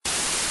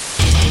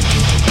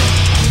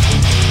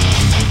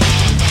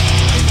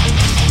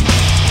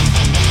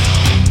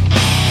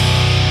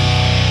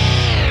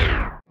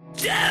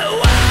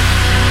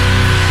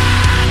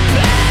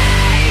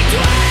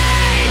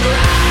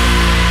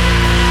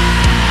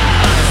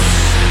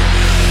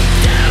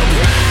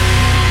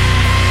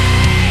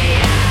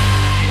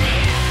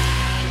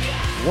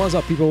What's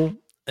up, people?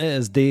 It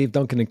is Dave,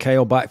 Duncan and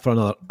Kyle back for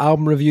another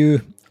album review.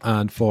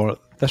 And for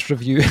this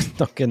review,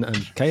 Duncan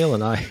and Kyle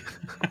and I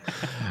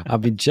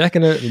have been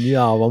checking out the new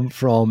album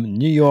from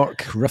New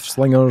York riff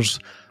slingers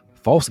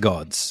False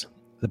Gods.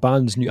 The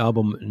band's new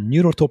album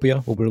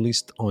Neurotopia will be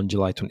released on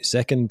July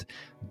 22nd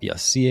via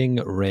Seeing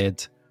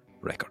Red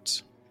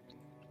Records.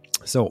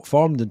 So,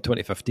 formed in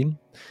 2015,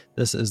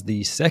 this is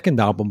the second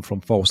album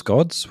from False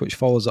Gods, which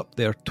follows up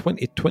their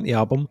 2020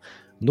 album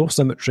No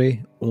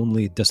Symmetry,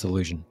 Only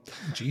Disillusion.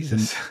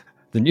 Jesus.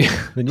 The new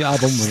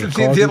album was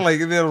recorded.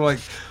 they're like,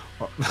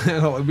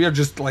 we're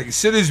just like, as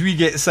soon as we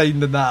get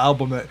signed in that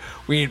album,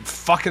 we ain't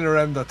fucking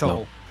around at all.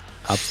 No,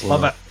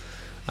 absolutely. Love it.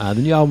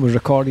 The new album was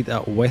recorded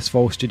at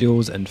Westfall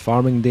Studios in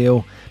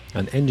Farmingdale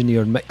and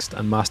engineered, mixed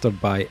and mastered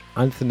by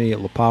Anthony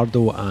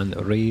Lopardo and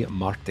Ray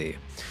Marte.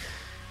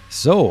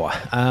 So,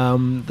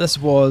 this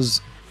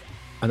was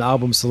an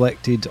album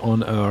selected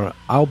on our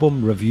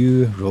album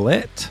review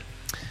roulette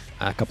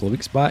a couple of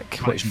weeks back,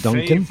 which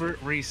Duncan...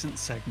 favourite recent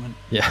segment.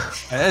 Yeah.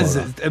 It is.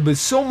 It was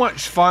so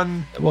much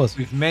fun. It was.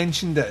 We've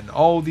mentioned it in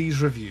all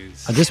these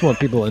reviews. I just want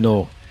people to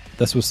know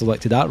this was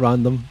selected at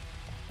random.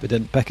 We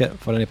didn't pick it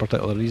for any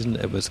particular reason.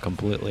 It was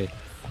completely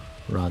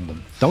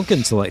random.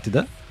 Duncan selected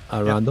it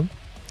at random.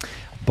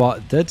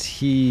 But did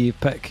he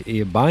pick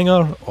a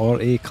banger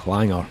or a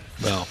clanger?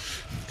 Well,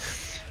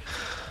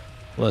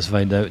 let's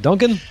find out.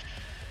 Duncan,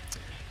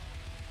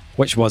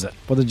 which was it?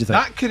 What did you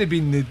think? That could have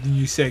been the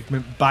new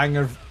segment,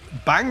 banger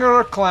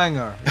or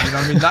clanger. You know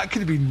what I mean? That could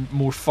have been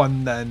more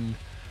fun than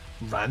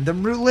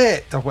random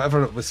roulette or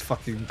whatever it was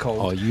fucking called.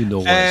 Oh, you know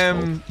what it's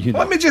called. You know.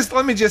 Let me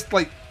just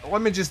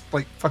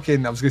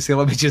fucking, I was going to say,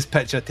 let me just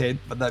pitch a tent,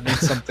 but that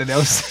means something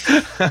else.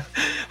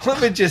 Let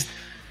me just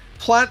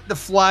plant the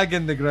flag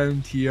in the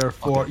ground here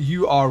for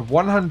you are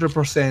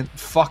 100%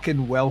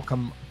 fucking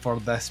welcome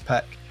for this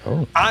pick.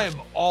 Oh. I am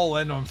all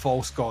in on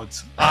False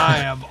Gods.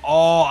 I'm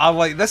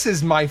like, this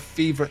is my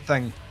favourite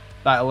thing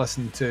that I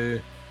listened to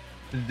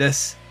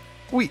this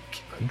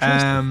week.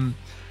 Interesting.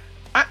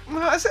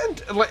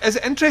 Is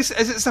it interesting?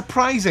 Is it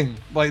surprising?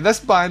 Like, this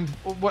band,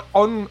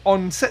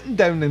 on sitting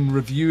down and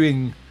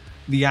reviewing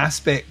the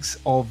aspects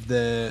of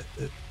the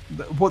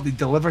what they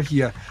deliver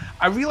here,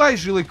 I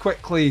realised really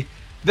quickly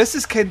this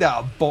is kind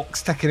of a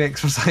box ticking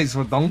exercise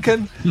for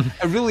Duncan.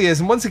 It really is.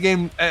 And once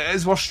again, it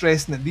is worth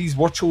stressing that these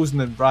were chosen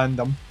at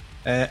random,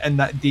 and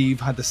that Dave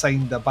had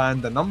assigned a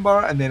band a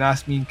number and then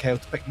asked me and Kyle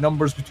to pick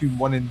numbers between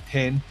 1 and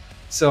 10.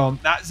 So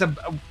that's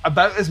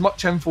about as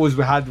much info as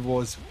we had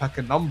was pick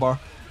a number.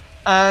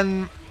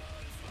 And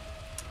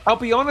I'll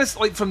be honest,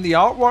 like, from the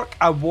artwork,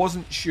 I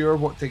wasn't sure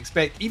what to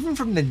expect. Even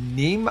from the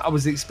name, I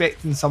was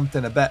expecting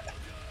something a bit,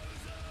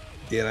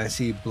 dare I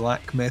say,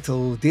 black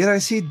metal, dare I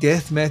say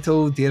death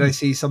metal, dare I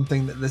say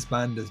something that this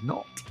band is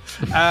not.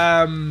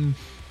 And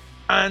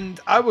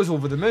I was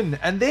over the moon.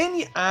 And then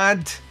you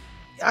add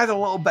a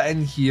little bit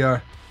in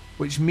here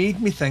which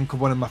made me think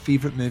of one of my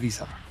favourite movies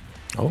ever.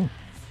 Oh.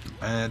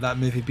 That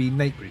movie being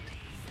Nightbreed.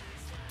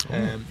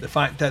 The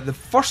fact that the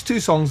first two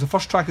songs, the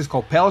first track is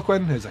called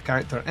Pelican, who's a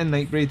character in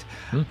Nightbreed,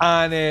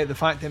 and the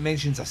fact that it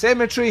mentions a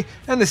cemetery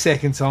in the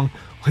second song,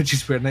 which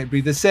is where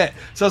Nightbreed is set.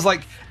 So I was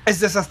like, is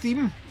this a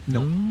theme?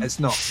 No, it's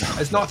not.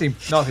 It's not a theme.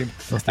 Not a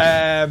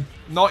theme.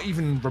 Not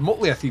even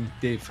remotely a theme,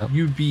 Dave.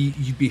 You'd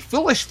be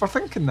foolish for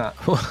thinking that.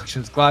 Which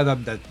I was glad I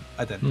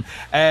didn't.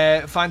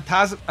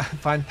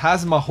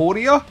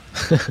 Phantasmagoria.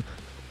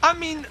 I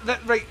mean,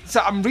 right. So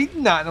I'm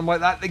reading that and I'm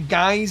like, that the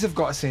guys have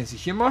got a sense of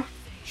humour.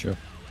 Sure.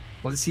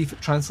 Let's see if it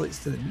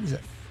translates to the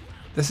music.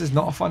 This is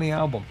not a funny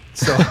album.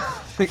 So,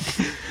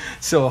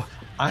 so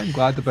I'm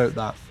glad about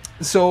that.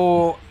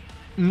 So,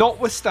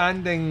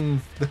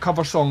 notwithstanding the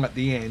cover song at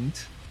the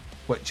end,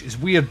 which is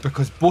weird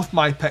because both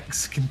my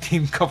picks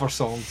contain cover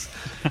songs,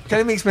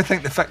 kind of makes me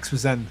think the fix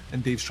was in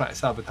and Dave's trying to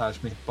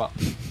sabotage me, but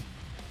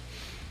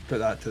put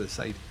that to the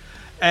side.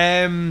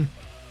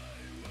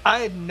 I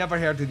had never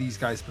heard of these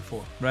guys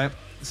before, right?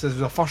 So this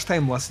was a first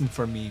time listen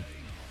for me.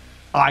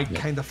 I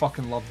kind of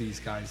fucking love these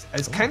guys.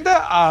 It's kind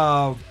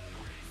of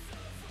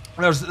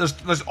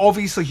there's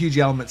obviously huge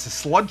elements of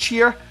sludge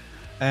here,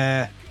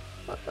 a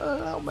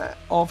little bit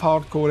of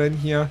hardcore in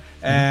here.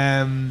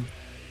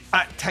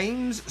 At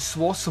times,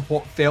 swaths of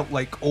what felt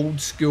like old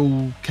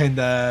school, kind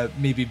of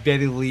maybe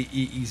very late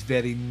 80s,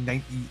 very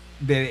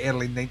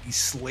early 90s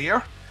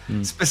Slayer.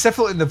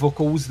 Specifically in the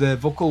vocals, the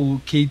vocal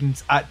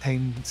cadence at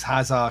times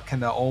has a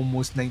kind of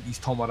almost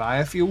 90s Tom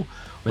Araya feel,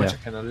 which I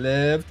kind of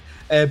loved.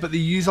 But they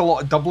use a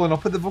lot of doubling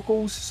up of the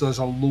vocals, so there's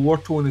a lower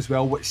tone as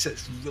well, which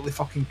sits really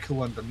fucking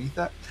cool underneath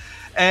it.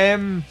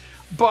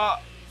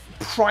 But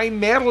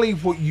primarily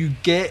what you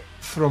get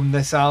from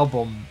this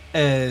album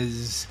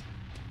is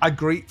a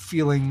great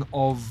feeling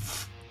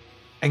of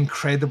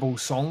incredible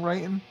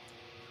songwriting.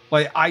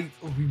 Like,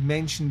 we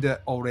mentioned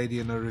it already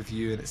in a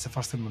review, and it's the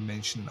first time I've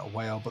mentioned it in a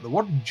while, but the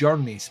word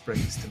journey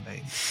springs to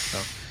mind. So,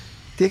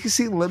 take a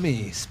seat, let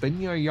me spin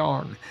your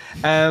yarn.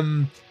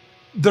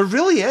 There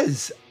really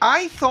is.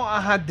 I thought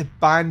I had the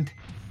band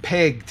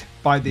pegged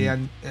by the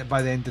end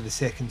of the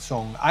second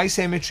song. I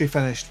Cemetery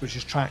finished, which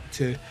is track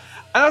 2,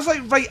 And I was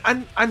like, right,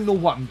 I know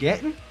what I'm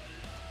getting.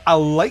 I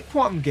like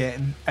what I'm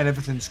getting, and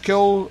everything's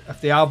cool.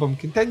 If the album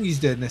continues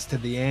doing this to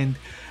the end,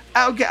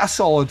 I'll get a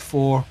solid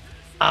 4.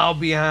 I'll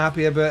be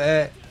happy about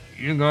it.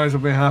 You guys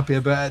will be happy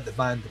about it. The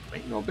band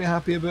might not be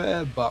happy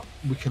about it, but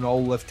we can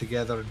all live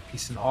together in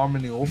peace and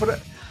harmony over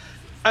it.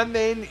 And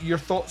then Your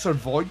Thoughts Are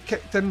Void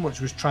kicked in, which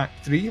was track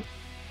 3.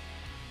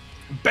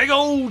 Big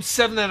old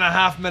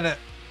 7.5 minute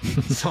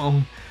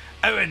song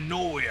out of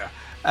nowhere.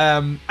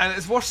 And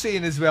it's worth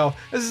saying as well,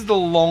 this is the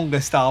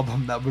longest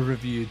album that we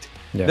reviewed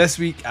this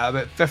week at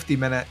about 50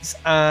 minutes.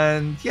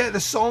 And yeah, the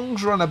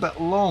songs run a bit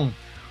long,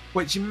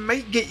 which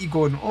might get you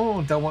going,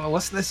 oh, do I want to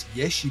listen to this?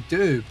 Yes, you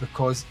do,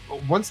 because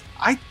once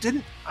I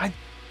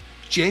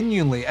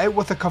genuinely, out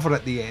with a cover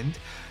at the end,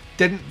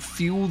 didn't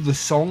feel the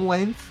song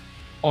length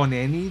on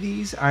any of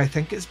these. I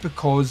think it's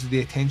because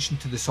the attention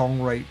to the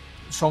songwriting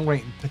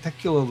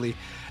particularly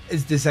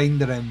is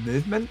designed around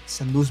movements,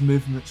 and those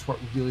movements work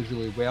really,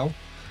 really well.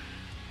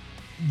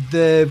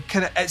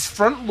 It's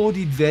front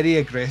loaded very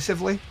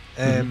aggressively,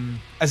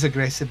 as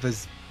aggressive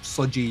as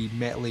sludgy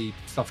metally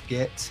stuff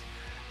gets.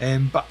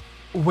 But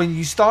when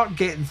you start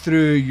getting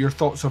through Your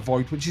Thoughts Are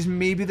Void, which is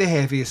maybe the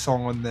heaviest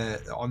song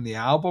on the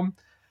album,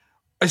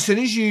 as soon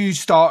as you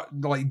start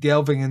like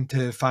delving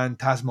into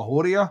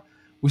Phantasmagoria,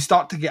 we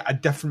start to get a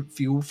different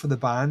feel for the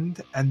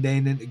band, and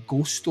then into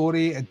Ghost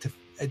Story and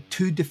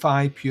to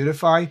Defy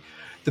Purify,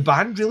 the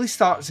band really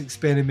starts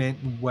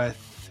experimenting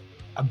with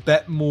a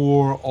bit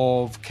more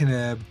of kind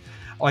of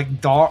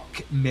like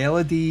dark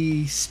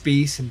melody,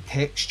 space and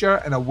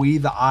texture in a way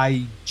that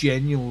I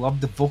genuinely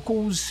love. The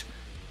vocals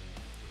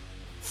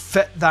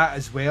fit that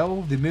as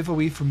well. They move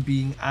away from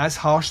being as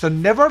harsh. They're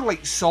never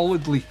like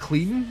solidly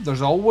clean.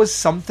 There's always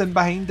something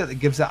behind it that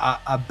gives it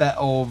a bit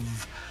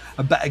of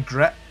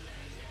grit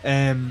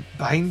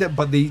behind it,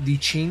 but they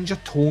change a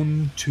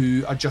tone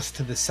to adjust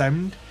to the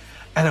sound,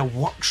 and it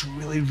works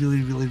really,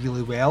 really, really,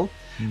 really well.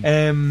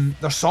 Their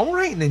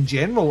songwriting in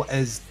general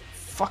is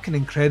fucking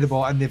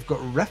incredible, and they've got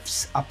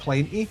riffs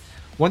aplenty.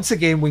 Once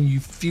again, when you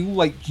feel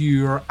like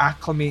you're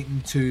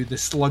acclimating to the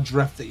sludge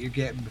riff that you're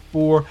getting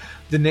before,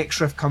 the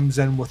next riff comes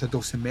in with a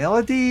dose of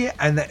melody,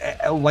 and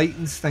it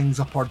lightens things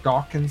up or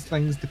darkens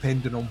things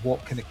depending on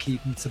what kind of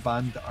cadence the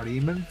band are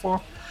aiming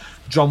for.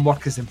 Drum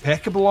work is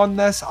impeccable on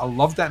this. I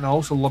loved it, and I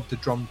also loved the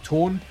drum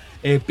tone.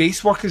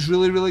 Bass work is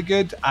really, really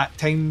good. At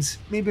times,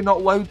 maybe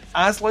not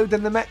as loud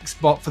in the mix,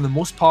 but for the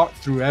most part,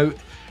 throughout,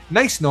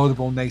 nice and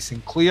audible, nice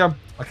and clear.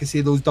 Like I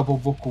say, those double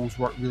vocals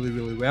work really,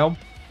 really well.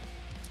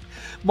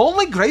 My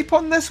only gripe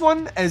on this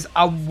one is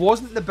I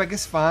wasn't the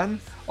biggest fan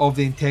of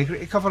the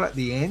Integrity cover at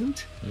the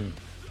end.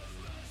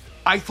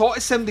 I thought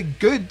it sounded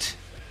good,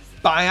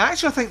 but I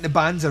actually think the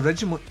band's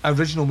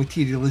original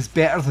material is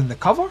better than the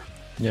cover.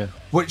 Yeah.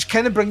 Which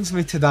kind of brings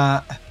me to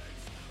that,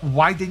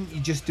 why didn't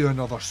you just do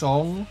another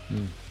song?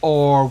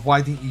 Or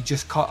why didn't you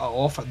just cut it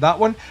off at that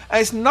one?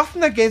 And it's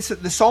nothing against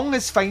it. The song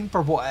is fine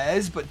for what it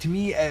is, but to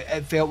me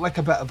it felt like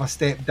a bit of a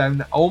step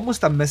down,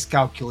 almost a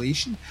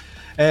miscalculation.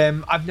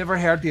 I've never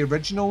heard the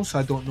original, so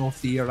I don't know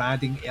if they are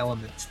adding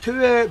elements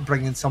to it,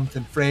 bringing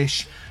something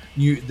fresh,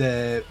 new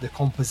to the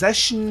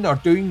composition, or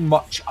doing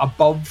much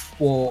above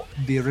what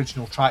the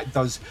original track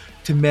does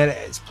to merit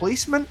its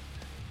placement.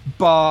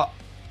 But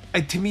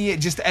to me,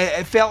 it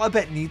felt a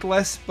bit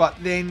needless, but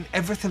then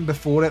everything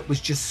before it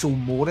was just so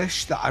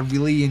Moorish that I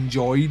really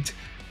enjoyed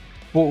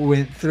what we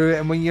went through.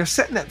 And when you're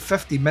sitting at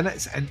 50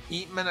 minutes, an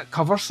 8-minute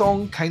cover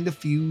song kind of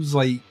feels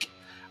like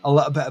a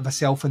little bit of a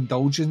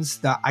self-indulgence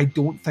that I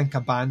don't think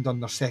a band on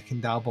their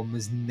second album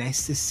is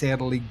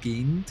necessarily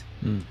gained.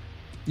 You know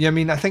what I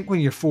mean? I think when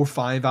you're 4 or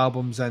 5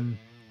 albums in,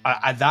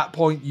 at that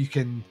point you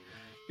can,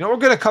 you know, we're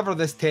going to cover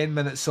this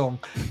 10-minute song.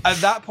 At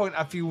that point,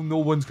 I feel no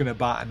one's going to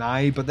bat an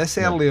eye. But this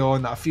early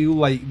on, I feel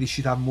like they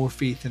should have more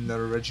faith in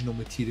their original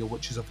material,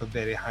 which is of a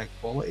very high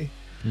quality.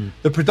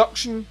 The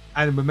production,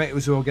 and we might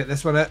as well get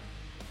this one out,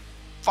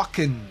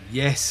 fucking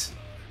yes.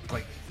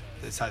 Like,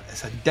 it's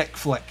a dick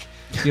flick,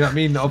 you know what I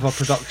mean, of a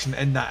production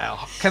in that.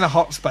 It kind of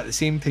hurts, but at the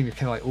same time, you're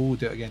kind of like, oh,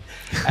 do it again.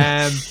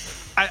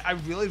 I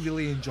really,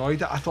 really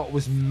enjoyed it. I thought it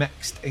was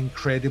mixed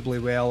incredibly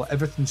well.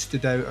 Everything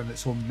stood out on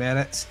its own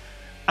merits.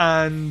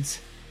 And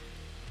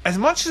as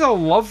much as I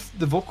love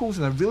the vocals,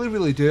 and I really,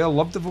 really do, I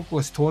love the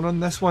vocalist tone on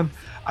this one,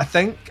 I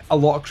think a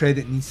lot of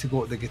credit needs to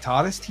go to the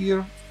guitarist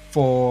here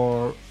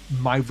for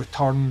my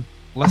return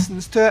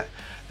listens to it.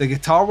 The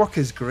guitar work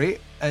is great.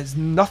 It's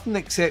nothing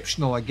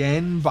exceptional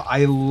again, but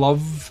I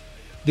love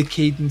the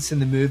cadence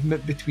and the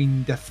movement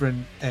between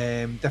different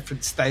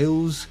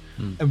styles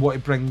and what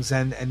he brings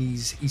in, and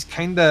he's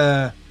kind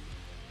of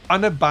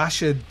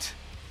unabashed,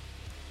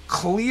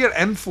 clear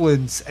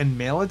influence in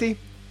melody.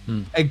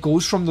 It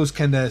goes from those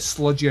kind of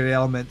sludgier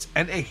elements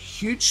into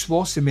huge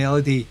swaths of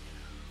melody,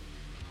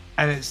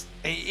 and it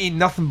ain't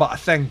nothing but a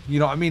thing, you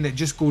know what I mean? It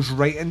just goes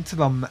right into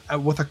them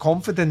with a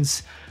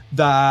confidence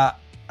that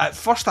at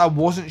first I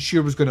wasn't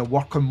sure was going to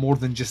work on more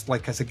than just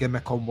like as a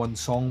gimmick on one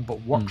song,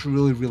 but works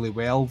really, really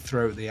well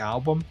throughout the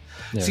album.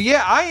 So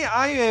yeah,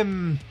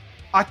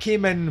 I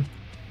came in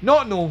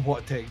not knowing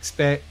what to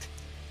expect,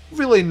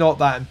 really not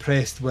that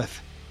impressed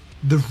with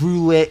the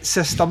roulette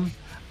system,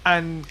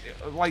 and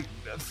like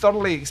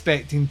thoroughly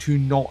expecting to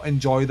not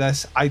enjoy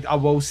this. I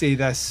will say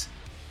this: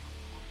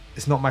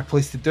 it's not my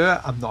place to do it.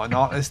 I'm not an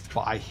artist,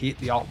 but I hate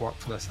the artwork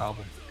for this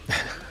album.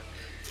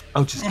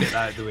 I'll just get that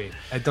out of the way.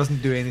 It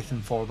doesn't do anything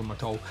for them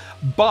at all.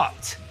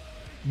 But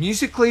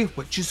musically,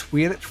 which is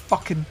where it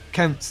fucking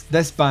counts,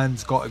 this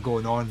band's got it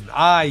going on.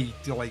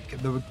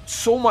 There was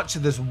so much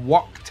of this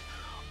worked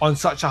on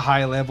such a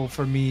high level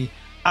for me.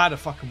 I had a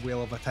fucking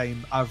whale of a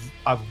time.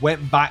 I've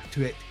went back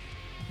to it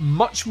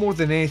much more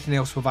than anything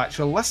else we've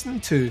actually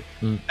listened to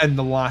in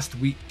the last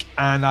week,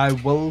 and I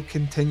will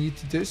continue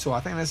to do so. I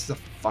think this is a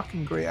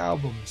fucking great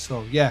album.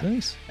 So yeah,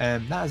 nice.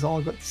 That is all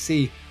I've got to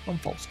say on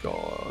False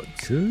Gods.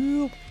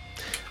 Cool.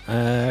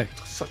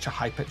 Such a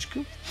high pitch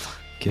cool.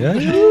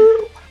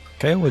 Good.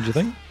 Kyle, what do you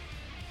think?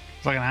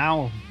 It's like an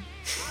owl.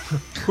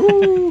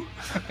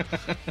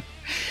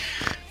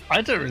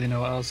 I don't really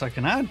know what else I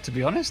can add, to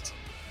be honest.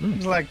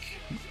 It's like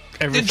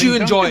everything. Did you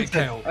enjoy it,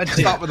 Kyle? I did.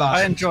 Start with that.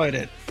 I enjoyed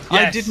it.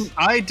 Yes.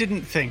 I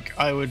didn't think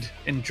I would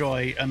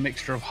enjoy a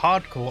mixture of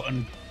hardcore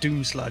and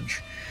doom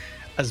sludge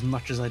as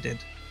much as I did.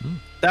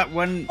 That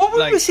one. What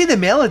would we say the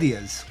melody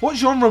is? What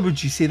genre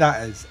would you say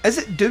that is? Is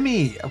it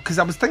doomy? Because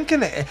I was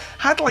thinking it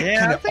had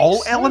kind of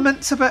alt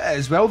elements about it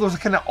as well. There was a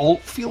kind of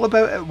alt feel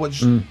about it,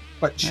 which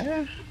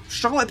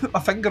struggling to put my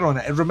finger on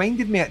it. It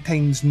reminded me at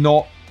times,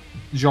 not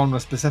genre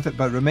specific,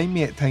 but it reminded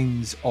me at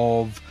times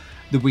of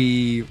the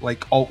way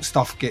like alt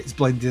stuff gets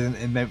blended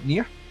into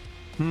Mountaineer.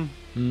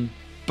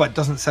 But it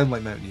doesn't sound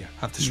like Mountaineer. I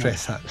have to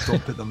stress that.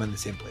 Don't put them in the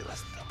same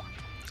playlist.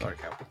 Sorry,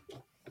 Cal.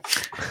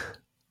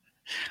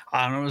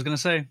 I don't know what I was going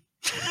to say.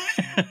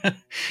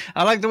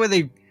 I like the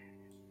way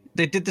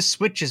they did the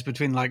switches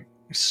between like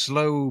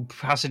slow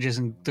passages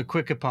and the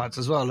quicker parts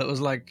as well. It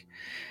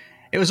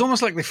was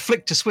almost like they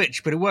flicked a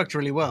switch, but it worked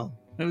really well.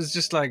 It was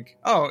just like,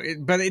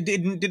 but it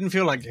didn't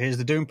feel like here's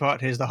the doom part,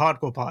 here's the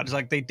hardcore part. It's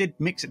like they did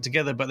mix it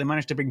together, but they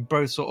managed to bring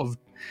both sort of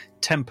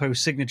tempo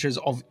signatures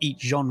of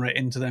each genre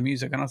into their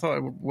music, and I thought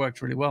it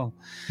worked really well.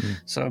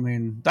 So I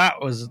mean,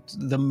 that was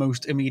the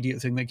most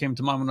immediate thing that came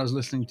to mind when I was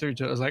listening through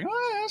to it. I was like,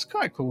 oh, that's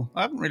quite cool.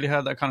 I haven't really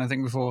heard that kind of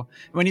thing before.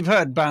 When you've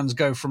heard bands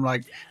go from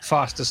like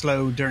fast to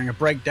slow during a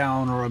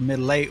breakdown or a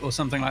middle eight or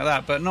something like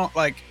that, but not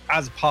like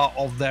as part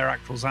of their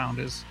actual sound,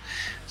 it's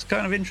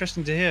kind of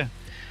interesting to hear.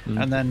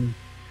 And then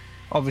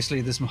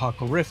obviously there's some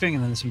hardcore riffing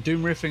and then there's some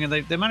doom riffing, and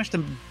they managed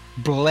to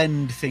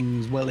blend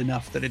things well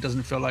enough that it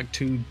doesn't feel like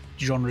two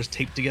genres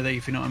taped together,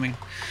 if you know what I mean.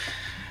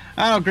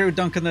 I agree with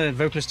Duncan, the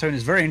vocalist tone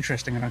is very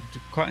interesting and I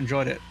quite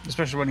enjoyed it,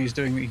 especially when he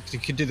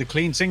could do the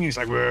clean singing, he's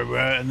like wah,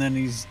 wah, and then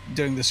he's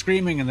doing the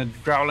screaming and the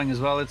growling as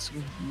well. It's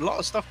a lot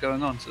of stuff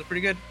going on, so it's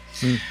pretty good.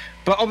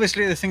 But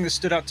obviously the thing that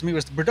stood out to me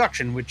was the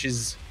production, which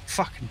is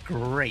fucking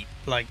great.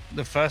 Like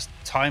the first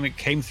time it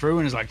came through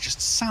and it's like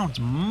just sounds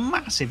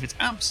massive. It's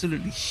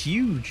absolutely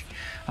huge.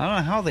 I don't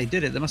know how they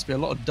did it. There must be a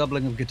lot of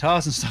doubling of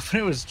guitars and stuff,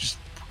 and it was just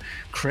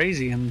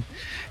crazy. And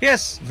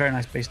yes, very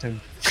nice bass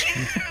tone.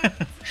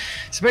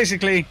 So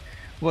basically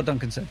what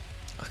Duncan said.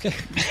 Okay.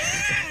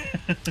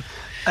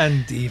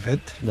 And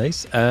David.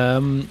 Nice. I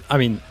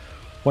mean,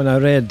 when I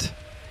read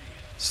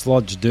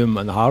sludge, doom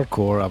and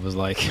hardcore, I was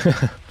like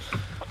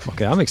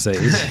okay, I'm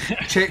excited.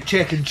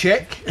 check and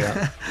check.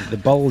 Yeah. The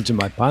bulge in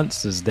my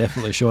pants is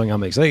definitely showing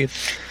I'm excited.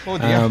 Oh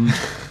dear.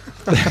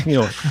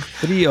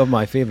 Three of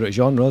my favourite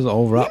genres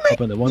all wrapped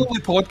up into one. The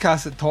only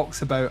podcast that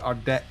talks about our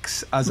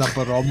dicks as a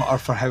barometer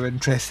for how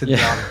interested we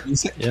are in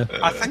music. Yeah.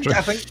 I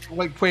think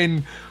like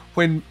when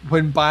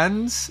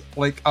bands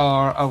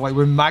are like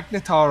when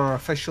Magnetar are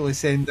officially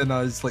sending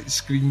us like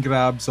screen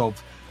grabs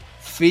of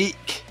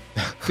fake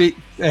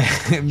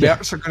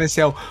merch are going to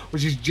sell,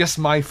 which is just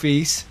my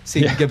face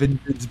saying giving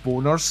dudes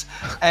boners.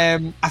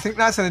 I think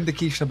that's an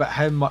indication about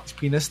how much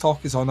penis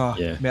talk is on a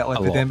Metal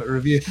Epidemic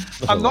review.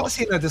 I'm not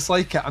saying I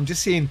dislike it, I'm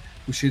just saying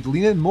we should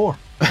lean in more.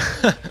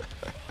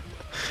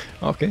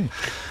 Okay.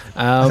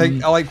 I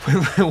think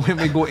when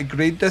we go to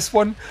grade this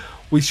one,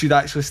 we should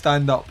actually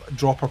stand up,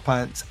 drop our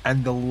pants,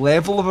 and the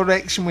level of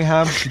erection we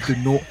have should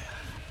denote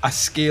a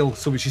scale.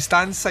 So we should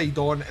stand side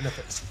on, and if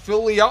it's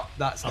fully up,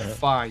 that's a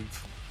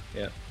 5.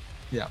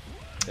 Yeah.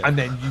 And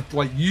then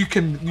you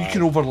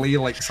can overlay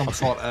like some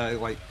sort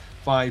of like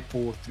 5,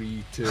 4,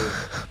 3, 2,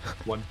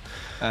 1.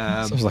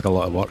 Sounds like a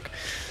lot of work.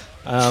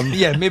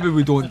 Yeah, maybe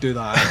we don't do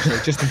that actually,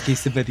 just in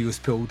case the video's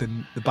pulled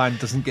and the band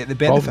doesn't get the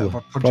benefit of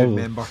a project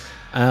member.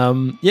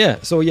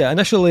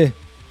 Initially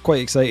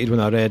quite excited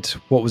when I read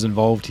what was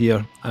involved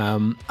here,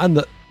 and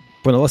that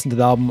when I listened to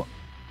the album,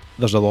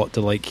 there's a lot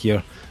to like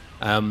here.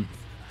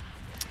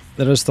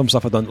 There is some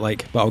stuff I don't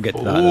like, but I'll get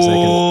to that in a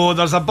second. Oh,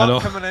 there's a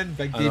butt coming in.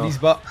 Big Davey's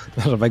butt.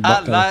 There's a big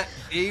butt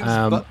coming.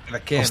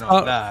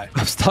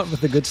 I'll start with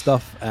the good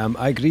stuff.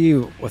 I agree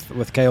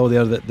with Kyle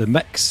there that the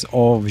mix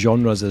of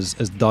genres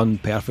is done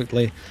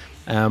perfectly.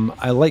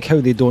 I like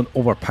how they don't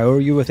overpower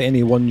you with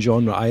any one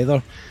genre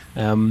either.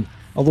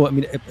 Although, I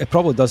mean, it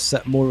probably does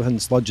sit more within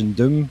sludge and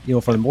doom,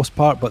 for the most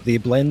part, but they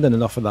blend in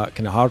enough of that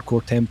kind of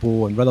hardcore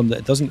tempo and rhythm that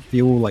it doesn't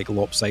feel like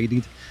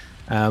lopsided.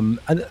 And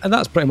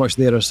that's pretty much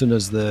there as soon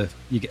as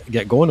you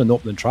get going on the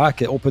opening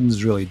track. It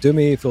opens really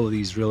doomy, full of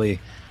these really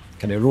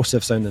kind of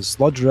erosive sounding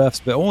sludge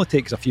riffs, but it only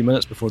takes a few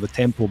minutes before the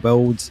tempo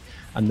builds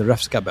and the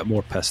riffs get a bit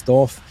more pissed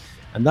off.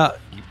 And that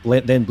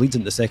then bleeds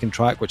into the second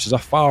track, which is a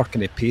far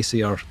kind of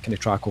pacier kind of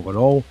track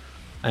overall.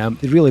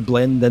 They really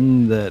blend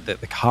in the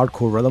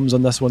hardcore rhythms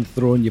on this one,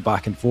 throwing you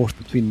back and forth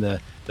between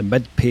the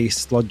mid-pace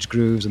sludge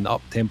grooves and the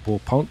up-tempo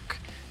punk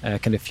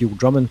kind of fuel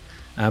drumming.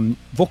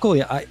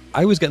 Vocally,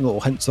 I was getting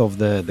little hints of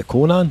the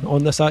Conan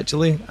on this,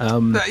 actually. I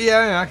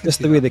can just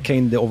see the way that. they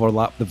kind of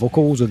overlap the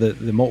vocals with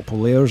the multiple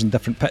layers and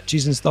different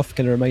pitches and stuff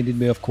kind of reminded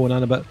me of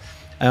Conan a bit.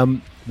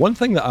 One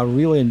thing that I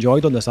really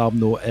enjoyed on this album,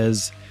 though,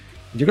 is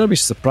you're going to be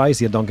surprised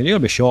here, Duncan. You're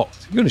going to be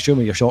shocked. You're going to show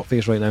me your shocked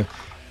face right now.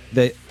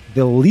 The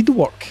lead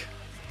work,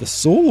 the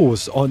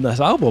solos on this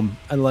album,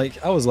 and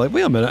I was like,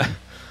 wait a minute,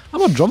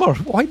 I'm a drummer.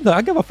 Why do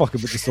I give a fuck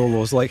about the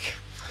solos?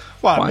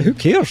 Who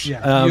cares?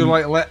 Yeah, you're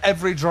like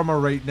every drummer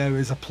right now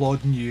is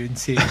applauding you and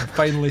saying,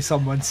 finally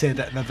someone said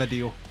it in a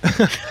video.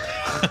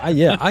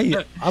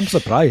 I'm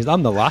surprised.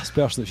 I'm the last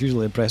person that's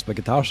usually impressed by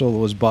guitar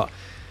solos, but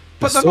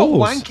they're solos,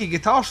 not wanky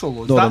guitar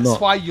solos. No, that's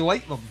why you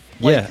like them.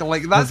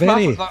 That's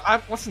very...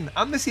 listen,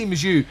 I'm the same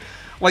as you.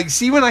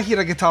 See, when I hear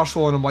a guitar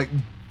solo and I'm like,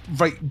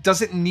 right,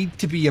 does it need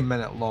to be a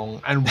minute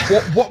long? And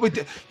what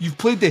would you've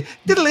played the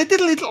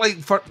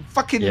diddly for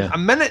fucking a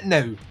minute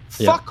now?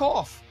 Fuck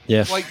off.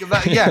 Yeah.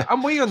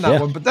 I'm way on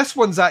that one. But this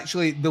one's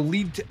actually, the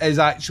lead is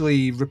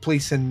actually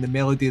replacing the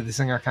melody of the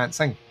singer can't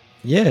sing.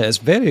 Yeah, it's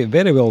very,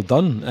 very well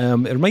done.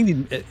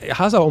 It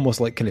has a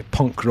almost like kind of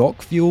punk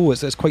rock feel.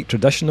 It's quite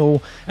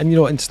traditional. And,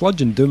 and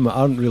Sludge and Doom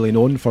aren't really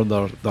known for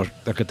their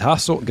guitar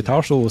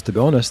solos, to be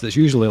honest. It's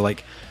usually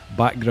like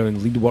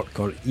background lead work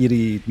or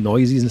eerie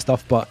noises and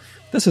stuff. But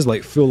this is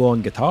like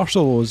full-on guitar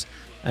solos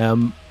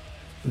that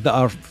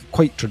are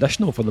quite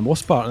traditional for the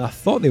most part. And I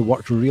thought they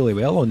worked really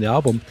well on the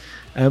album.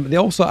 They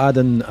also add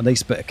in a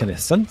nice bit of kind of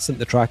synths into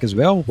the track as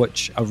well,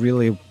 which I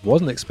really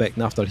wasn't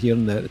expecting after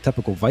hearing the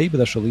typical vibe of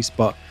this release.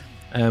 But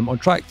on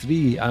track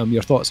 3,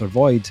 Your Thoughts Are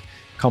Void,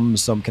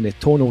 comes some kind of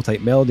tonal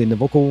type melody in the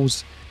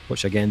vocals,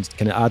 which again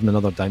kind of adding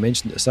another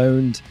dimension to the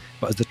sound.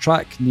 But as the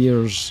track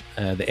nears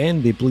the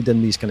end, they bleed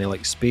in these kind of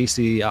like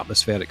spacey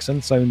atmospheric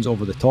synth sounds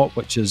over the top,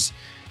 which is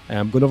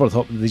going over the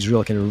top of these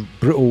really kind of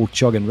brutal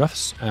chugging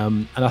riffs.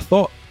 And I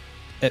thought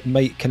it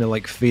might kind of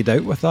like fade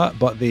out with that,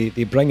 but they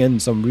bring in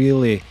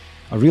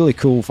a really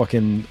cool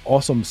fucking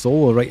awesome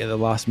solo right at the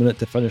last minute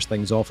to finish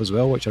things off as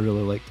well, which I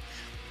really liked.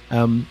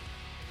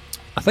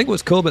 I think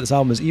what's cool about this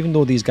album is even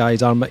though these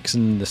guys are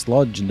mixing the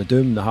sludge and the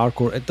doom and the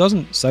hardcore, it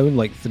doesn't sound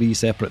like 3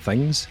 separate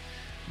things.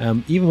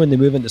 Even when they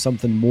move into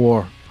something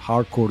more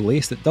hardcore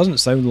laced, it doesn't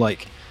sound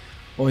like,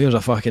 oh, here's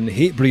a fucking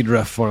Hatebreed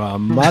riff or a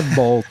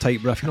Madball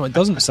type riff. It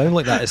doesn't sound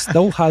like that. It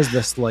still has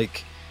this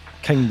like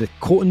kind of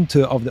coating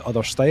to it of the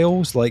other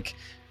styles.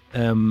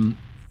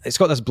 It's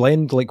got this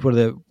blend like where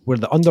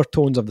the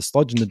undertones of the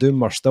sludge and the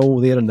doom are still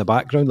there in the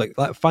background. Like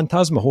that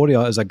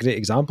Phantasmagoria is a great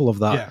example of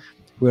that,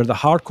 where the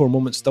hardcore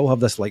moments still have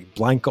this like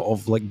blanket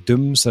of like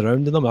doom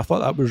surrounding them. I thought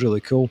that was really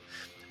cool.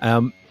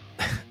 The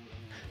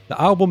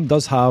album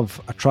does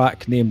have a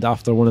track named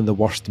after one of the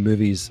worst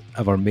movies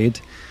ever made,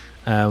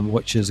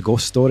 which is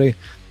Ghost Story.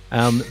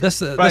 This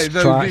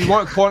track, you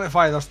want to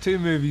quantify, there's 2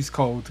 movies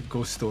called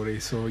Ghost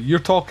Story, so you're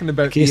talking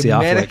about Casey the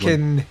Affleck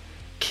American one.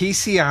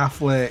 Casey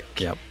Affleck.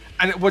 Yep.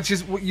 And which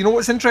is,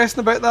 what's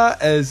interesting about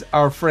that is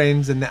our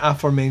friends in the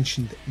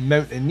aforementioned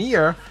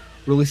Mountaineer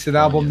released an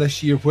album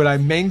this year where I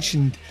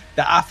mentioned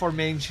the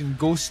aforementioned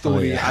Ghost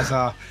Story as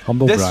a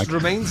humble this brag.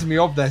 Reminds me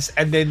of this,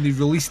 and then they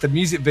released a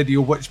music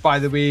video which, by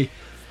the way,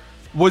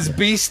 was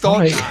based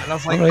on that. And I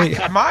was like,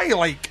 am I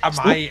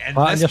in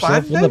this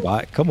band now? In the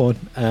back. Come on.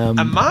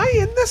 Am I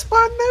in this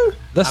band now?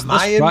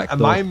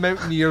 Am I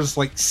Mountaineer's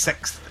like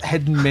 6th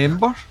hidden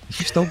member?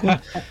 You still going?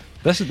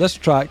 This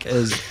track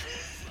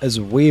is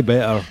way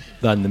better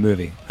than the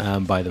movie,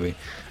 by the way.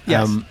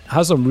 Yes.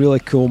 Has some really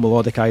cool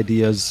melodic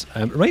ideas.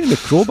 Reminding me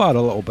of Crowbar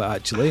a little bit,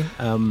 actually.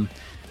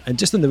 And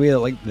just in the way that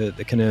like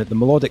the kind of the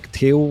melodic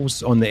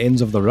tails on the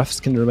ends of the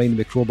riffs can remind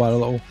me of Crowbar a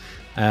little.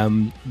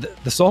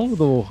 The song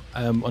though,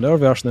 on our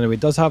version anyway,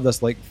 does have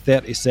this like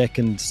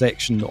 30-second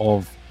section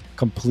of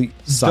complete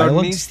silence.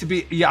 There needs to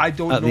be, I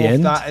don't know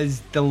if that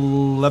is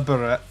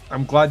deliberate.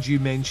 I'm glad you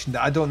mentioned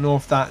it. I don't know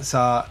if that's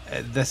I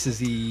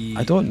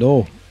don't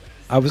know.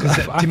 I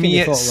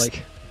thought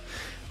like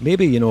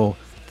maybe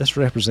this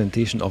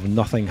representation of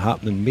nothing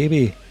happening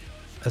maybe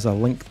is a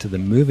link to the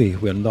movie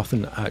where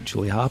nothing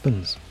actually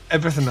happens.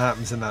 Everything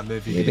happens in that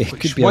movie, maybe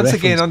which once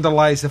again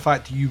underlies the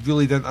fact you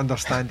really didn't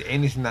understand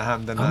anything that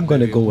happened in that movie. I'm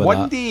going to go with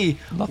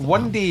that.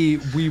 One day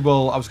we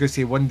will. I was going to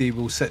say one day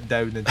we'll sit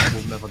down and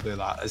we'll never do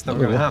that. It's not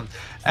going to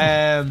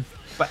happen.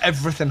 But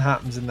everything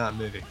happens in that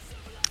movie.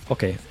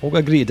 Okay, we'll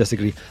agree to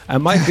disagree.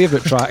 My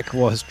favourite track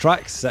was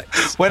track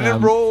 6. When it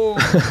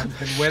rolls.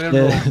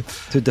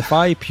 To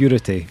Defy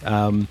Purity.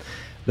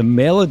 The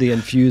melody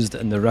infused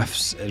in the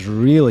riffs is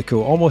really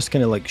cool, almost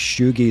kind of like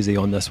shoegazy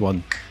on this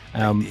one.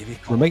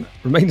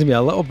 Reminded me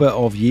a little bit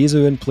of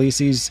Yezu in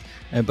places,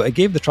 but it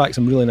gave the track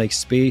some really nice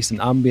space and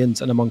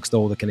ambience in amongst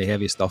all the kind of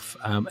heavy stuff,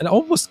 and it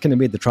almost kind of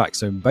made the track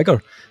sound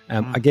bigger.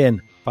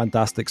 Again,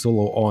 fantastic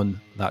solo on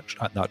that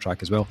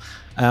track as well.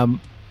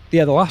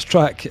 The last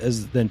track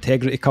is the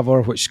Integrity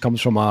cover, which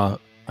comes from a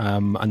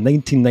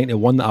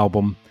 1991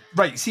 album.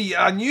 Right, see,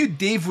 I knew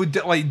Dave would,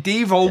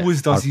 Dave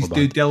always does his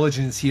due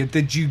diligence here.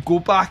 Did you go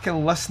back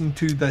and listen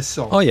to this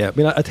song? Oh yeah, I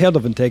mean, I'd heard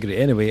of Integrity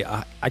anyway.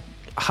 I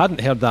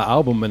hadn't heard that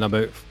album in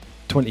about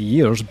 20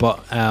 years,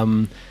 but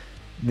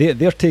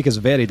their take is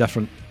very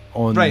different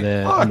on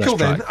on this cool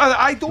track. Then.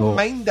 I don't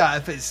mind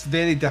that if it's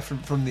very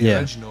different from the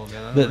original.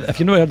 Then. If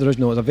you know the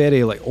original, it's a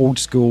very old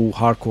school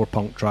hardcore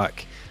punk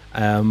track.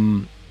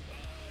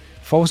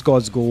 False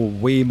Gods go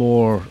way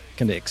more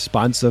kind of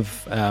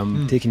expansive,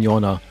 taking you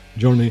on a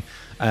journey.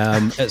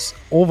 It's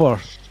over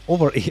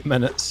 8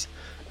 minutes.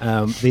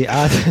 They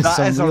added that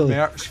some is our really...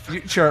 merch.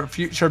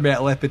 Future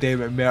Metal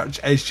Epidemic merch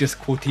is just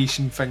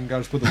quotation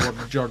fingers with the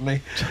word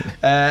journey.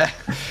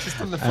 Just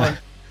on the front.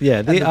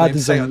 They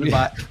added some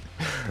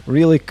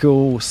really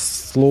cool,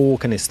 slow,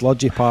 kind of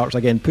sludgy parts.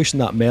 Again, pushing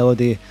that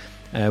melody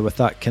with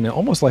that kind of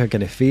almost like a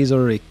kind of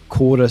phaser, a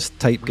chorus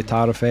type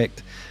guitar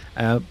effect.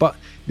 But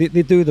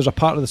there's a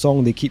part of the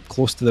song they keep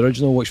close to the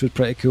original, which was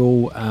pretty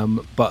cool.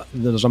 But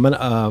there's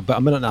about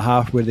a minute and a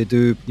half where they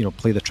do,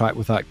 play the track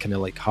with that kind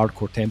of like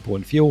hardcore tempo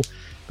and feel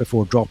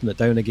before dropping it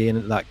down again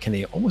into that kind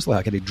of almost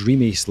like a kind of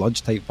dreamy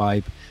sludge type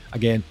vibe.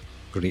 Again,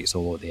 great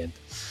solo at the end.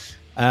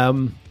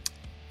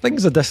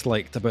 Things I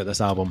disliked about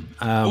this album.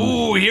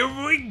 Here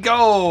we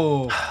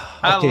go.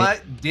 I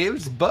like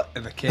Dave's butt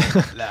in a can.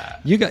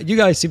 You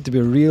guys seem to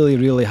be really,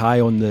 really high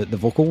on the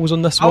vocals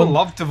on this one. I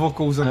loved the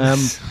vocals on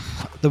this.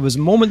 There was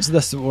moments of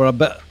this that were a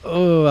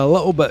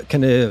little bit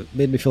kind of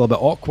made me feel a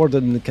bit awkward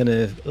and kind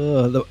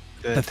of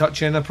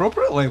touch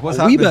inappropriately. What's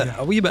happening?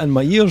 A wee bit in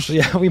my ears.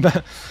 Yeah, a wee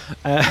bit.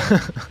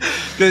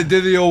 Do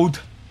the old.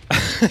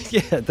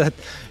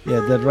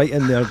 They're right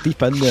in there,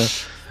 deep in there.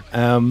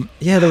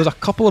 There was a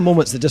couple of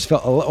moments that just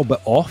felt a little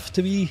bit off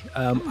to me.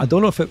 I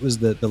don't know if it was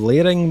the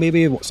layering,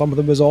 maybe some of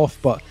them was off,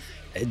 but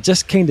it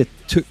just kind of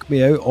took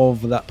me out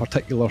of that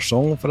particular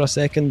song for a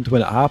second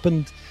when it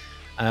happened.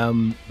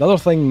 The other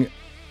thing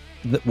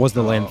that was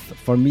the length.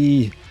 For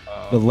me,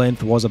 the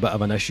length was a bit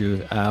of an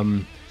issue.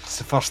 It's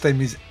the first time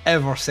he's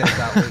ever said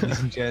that, ladies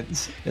and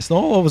gents. It's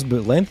not always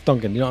about length,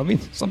 Duncan, you know what I mean?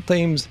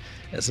 Sometimes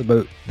it's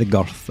about the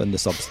girth and the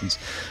substance.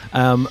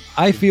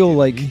 I feel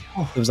like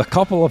there was a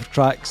couple of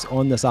tracks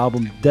on this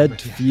album did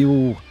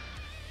feel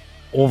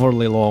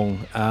overly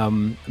long.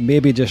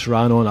 Maybe just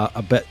ran on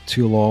a bit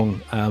too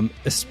long.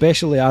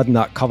 Especially adding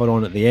that cover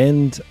on at the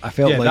end. I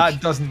felt like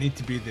that doesn't need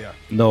to be there.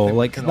 No,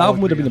 like that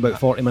album would have been about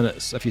 40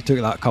 minutes if you took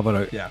that cover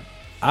out. Yeah.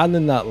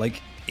 Adding that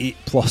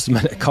 8+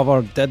 minute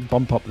cover did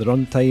bump up the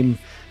runtime,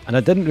 and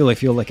I didn't really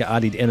feel like it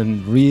added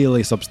anything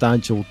really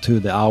substantial to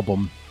the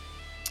album.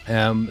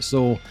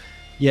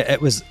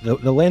 It was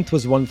the length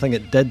was one thing.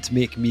 It did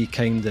make me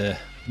kind of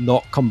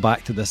not come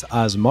back to this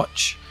as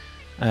much.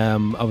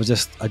 I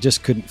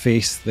just couldn't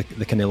face the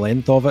kind of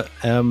length of it.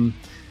 I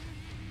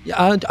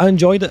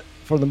enjoyed it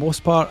for the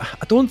most part.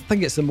 I don't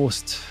think it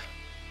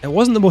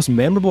wasn't the most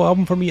memorable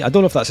album for me. I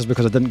don't know if that's just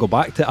because I didn't go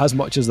back to it as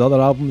much as the other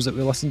albums that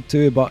we listened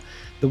to, but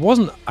there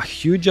wasn't a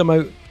huge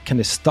amount kind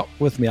of stuck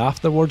with me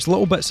afterwards,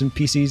 little bits and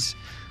pieces.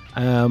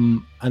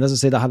 And as I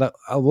said, I had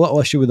a little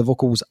issue with the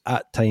vocals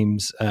at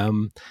times.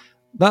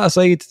 That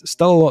aside,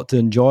 still a lot to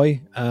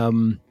enjoy.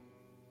 It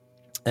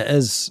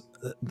is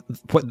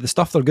what the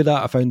stuff they're good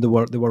at. I found they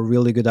were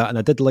really good at, and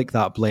I did like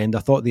that blend. I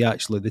thought they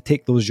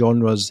take those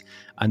genres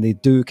and they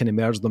do kind of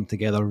merge them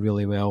together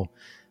really well.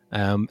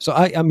 So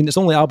I mean, it's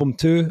only album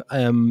 2,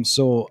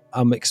 so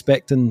I'm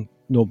expecting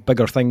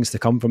bigger things to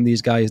come from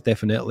these guys.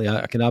 Definitely,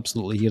 I can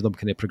absolutely hear them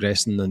kind of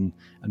progressing and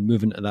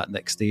moving to that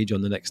next stage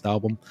on the next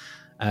album.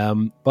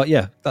 But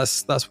yeah,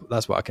 that's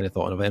what I kind of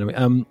thought of it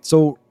anyway.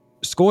 So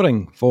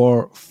scoring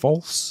for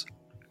False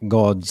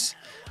Gods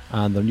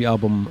and their new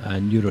album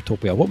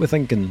Neurotopia. What we're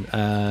thinking,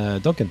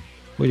 Duncan?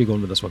 Where are you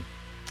going with this one?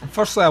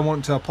 Firstly, I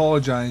want to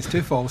apologise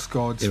to False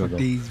Gods for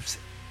Dave's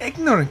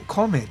ignorant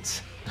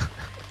comments.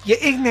 You're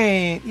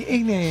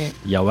ignorant.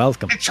 You're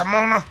welcome. It's your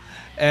mama.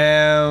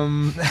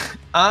 I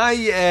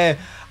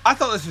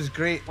thought this was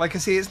great. Like I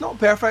say, it's not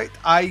perfect.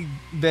 I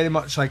very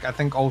much I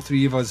think all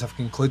three of us have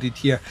concluded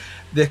here.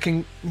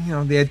 The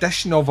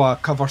addition of a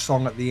cover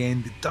song at the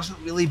end, it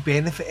doesn't really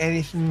benefit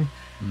anything.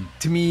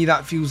 To me,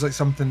 that feels like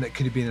something that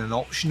could have been an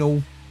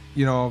optional,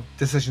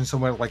 decision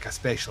somewhere, like a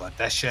special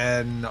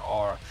edition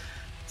or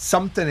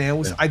something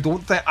else. Yeah. I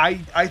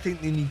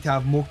think they need to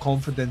have more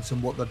confidence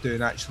in what they're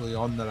doing actually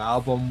on their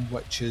album,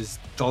 which is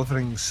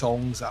delivering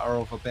songs that are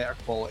of a better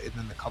quality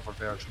than the cover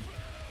version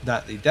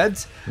that they did.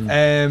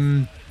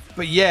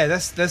 But yeah,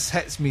 this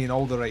hits me in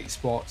all the right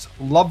spots.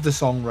 Love the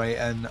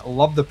songwriting,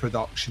 love the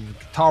production,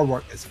 guitar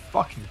work is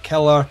fucking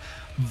killer,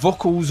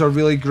 vocals are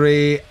really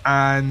great,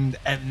 and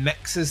it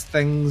mixes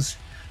things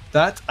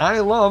that I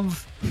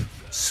love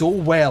so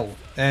well.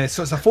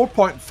 So it's a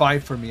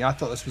 4.5 for me. I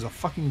thought this was a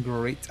fucking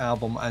great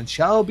album and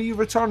shall be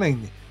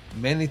returning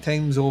many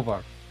times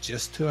over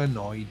just to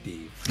annoy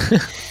Dave.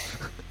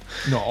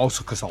 No,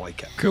 also because I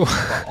like it. Cool.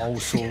 But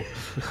also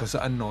because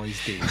it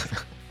annoys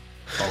Dave.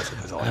 Also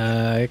because I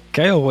like it.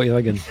 Kyle, what are you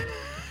thinking?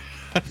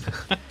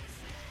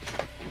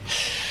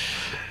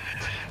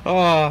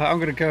 I'm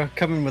going to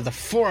come in with a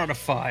 4 out of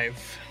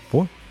 5.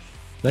 4?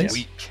 Nice.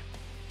 Weak.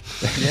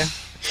 Yeah.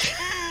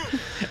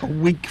 A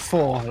week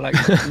 4. Like,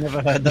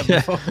 never heard that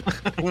before.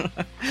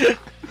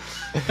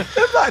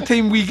 That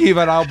time we gave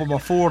our album a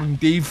 4 and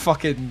Dave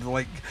fucking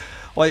like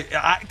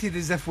acted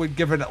as if we'd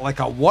given it like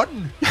a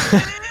 1.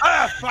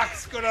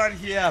 Fuck's going on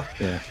here?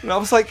 Yeah. And I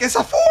was like, it's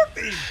a 4,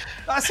 Dave.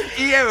 That's an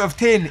 8 out of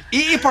 10.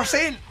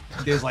 80%.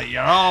 Dave's like,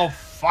 you're all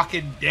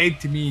fucking dead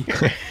to me.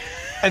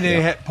 And then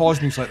he hit pause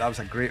and he's like, that was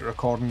a great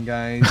recording,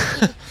 guys.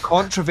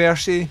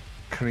 Controversy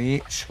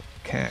creates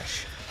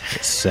cash.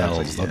 It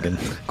sells, fucking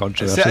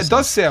controversy. It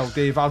does sell,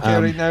 Dave. I'll tell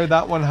you right now,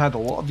 that one had a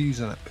lot of views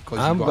in it because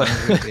you got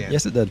it at the end.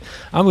 Yes, it did.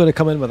 I'm going to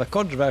come in with a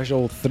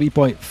controversial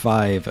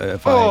 3.5 out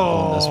of 5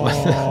 on this one.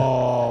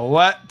 Oh,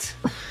 what?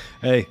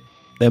 Hey,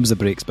 them's the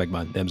breaks, big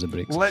man. Them's the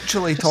breaks.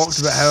 Literally talked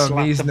about how Slapped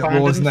amazing the it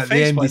band was, in and the at the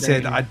face end by he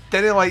said, then. I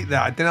didn't like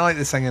that. I didn't like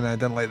the singing, and I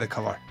didn't like the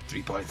cover.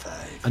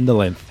 3.5. And the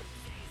length.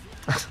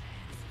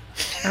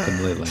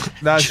 Completely.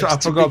 That's what I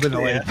Just to forgot be about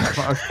the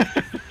clear.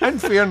 length. In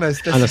fairness,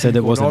 this And I has said it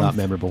been wasn't going that on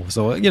memorable.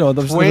 So, you know,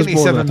 there was more than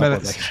 27 a couple of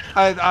minutes.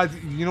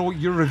 things. You know,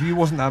 your review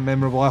wasn't that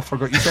memorable. I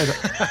forgot you said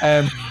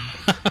it.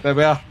 There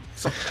we are.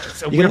 So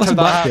You can listen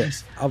back to it.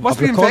 happens. I've Must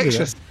be recorded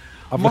infectious. it.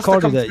 I've Must have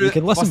recorded come it. You through-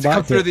 can listen must have back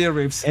come to through it the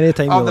airwaves.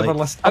 anytime I'll you never like.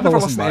 listen. I Have a never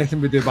listen listen to back.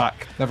 anything we do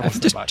back. Never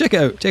listen Just back. check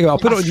it out. Check it out. I'll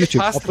put it on YouTube.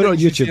 Past I'll the put it on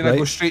things you YouTube, see and I go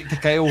right? straight to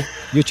Kyle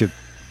YouTube.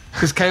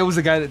 because Kyle's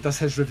the guy that does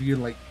his review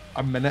in like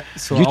a minute.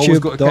 So I always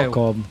go to Kyle.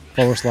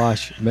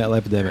 YouTube.com/Metal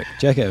Epidemic.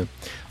 Check it out.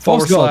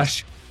 Forward False God,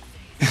 slash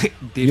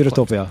Dave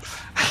Clip.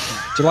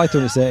 Neurotopia. July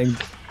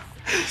 22nd.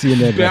 See you in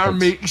there.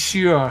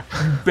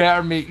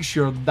 Better make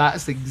sure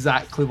that's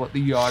exactly what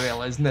the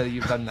URL is now that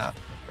you've done that.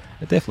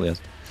 It definitely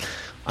is.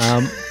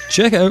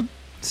 Check it out.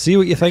 See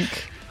what you think.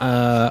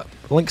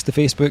 Links to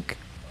Facebook,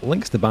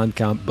 links to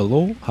Bandcamp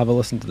below. Have a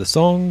listen to the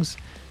songs.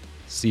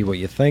 See what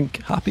you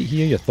think. Happy to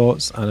hear your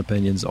thoughts and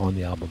opinions on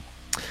the album.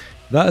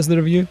 That is the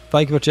review.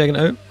 Thank you for checking it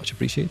out. Much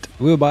appreciated.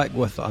 We'll be back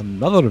with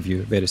another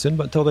review very soon.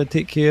 But until then,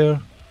 take care.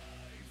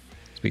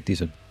 Speak to you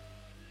soon.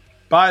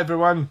 Bye,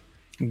 everyone.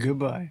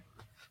 Goodbye.